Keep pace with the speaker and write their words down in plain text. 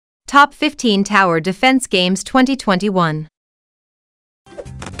Top 15 Tower Defense Games 2021.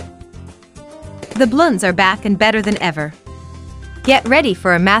 The Bloons are back and better than ever. Get ready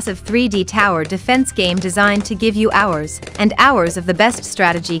for a massive 3D tower defense game designed to give you hours and hours of the best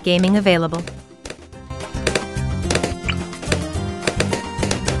strategy gaming available.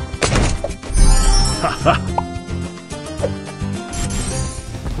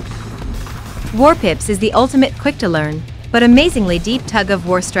 Warpips is the ultimate quick-to-learn, but amazingly deep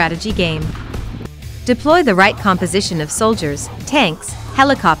tug-of-war strategy game. Deploy the right composition of soldiers, tanks,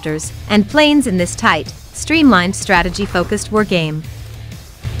 helicopters, and planes in this tight, streamlined strategy-focused war game.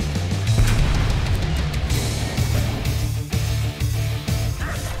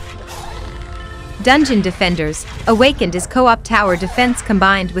 Dungeon Defenders Awakened is co-op tower defense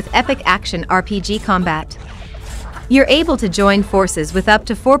combined with epic action RPG combat. You're able to join forces with up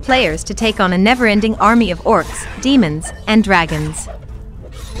to 4 players to take on a never-ending army of orcs, demons, and dragons.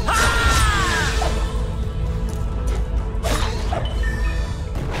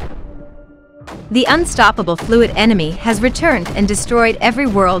 The unstoppable fluid enemy has returned and destroyed every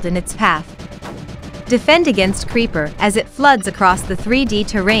world in its path. Defend against Creeper as it floods across the 3D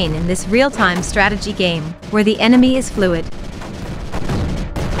terrain in this real-time strategy game, where the enemy is fluid.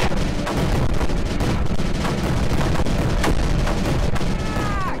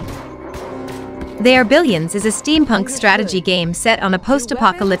 They Are Billions is a steampunk strategy game set on a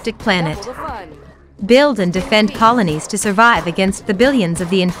post-apocalyptic planet. Build and defend colonies to survive against the billions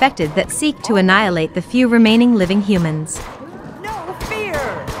of the infected that seek to annihilate the few remaining living humans. No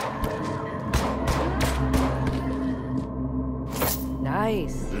fear!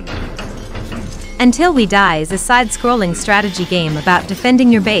 Nice. Until We Die is a side-scrolling strategy game about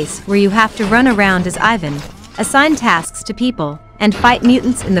defending your base where you have to run around as Ivan, assign tasks to people, and fight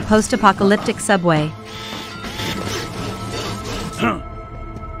mutants in the post-apocalyptic subway.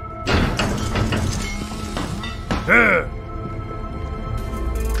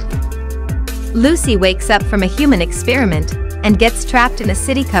 Lucy wakes up from a human experiment and gets trapped in a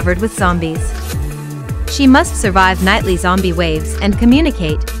city covered with zombies. She must survive nightly zombie waves and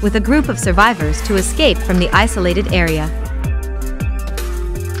communicate with a group of survivors to escape from the isolated area.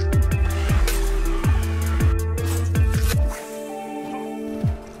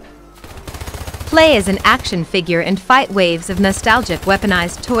 Play as an action figure and fight waves of nostalgic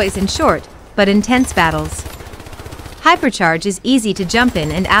weaponized toys in short, but intense battles. Hypercharge is easy to jump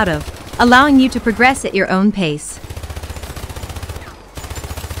in and out of, allowing you to progress at your own pace.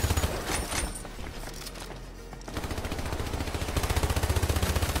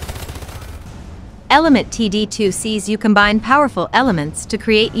 Element TD2 sees you combine powerful elements to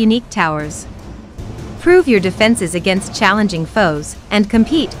create unique towers. Prove your defenses against challenging foes, and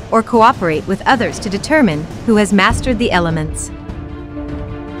compete or cooperate with others to determine who has mastered the elements.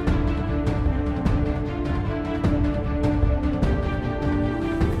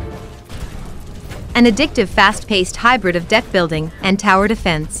 An addictive fast-paced hybrid of deck building and tower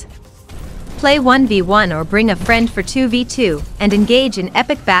defense. Play 1v1 or bring a friend for 2v2 and engage in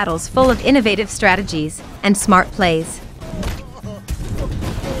epic battles full of innovative strategies and smart plays.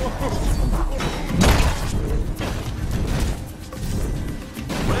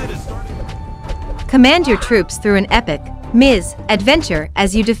 Command your troops through an epic, adventure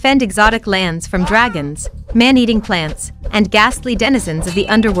as you defend exotic lands from dragons, man-eating plants, and ghastly denizens of the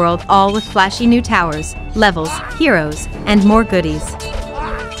underworld, all with flashy new towers, levels, heroes, and more goodies.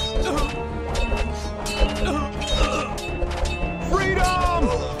 Freedom!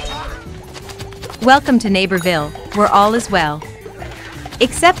 Welcome to Neighborville, where all is well.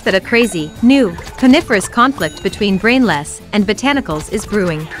 Except that a crazy, new, coniferous conflict between brainless and botanicals is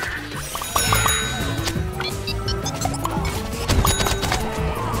brewing.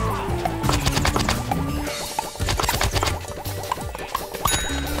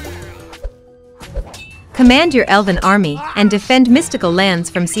 Command your elven army and defend mystical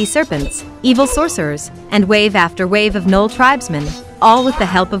lands from sea serpents, evil sorcerers, and wave after wave of gnoll tribesmen, all with the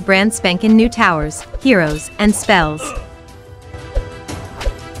help of brand spankin' new towers, heroes, and spells.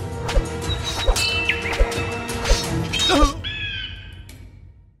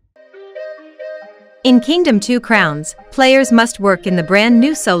 In Kingdom 2 Crowns, players must work in the brand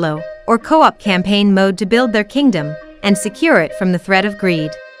new solo or co-op campaign mode to build their kingdom and secure it from the threat of greed.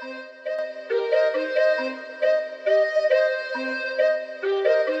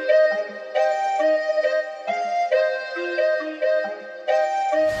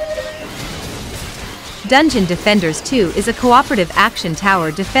 Dungeon Defenders 2 is a cooperative action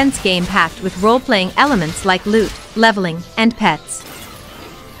tower defense game packed with role-playing elements like loot, leveling, and pets.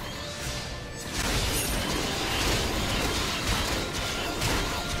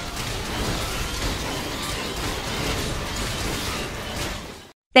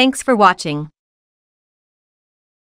 Thanks for watching.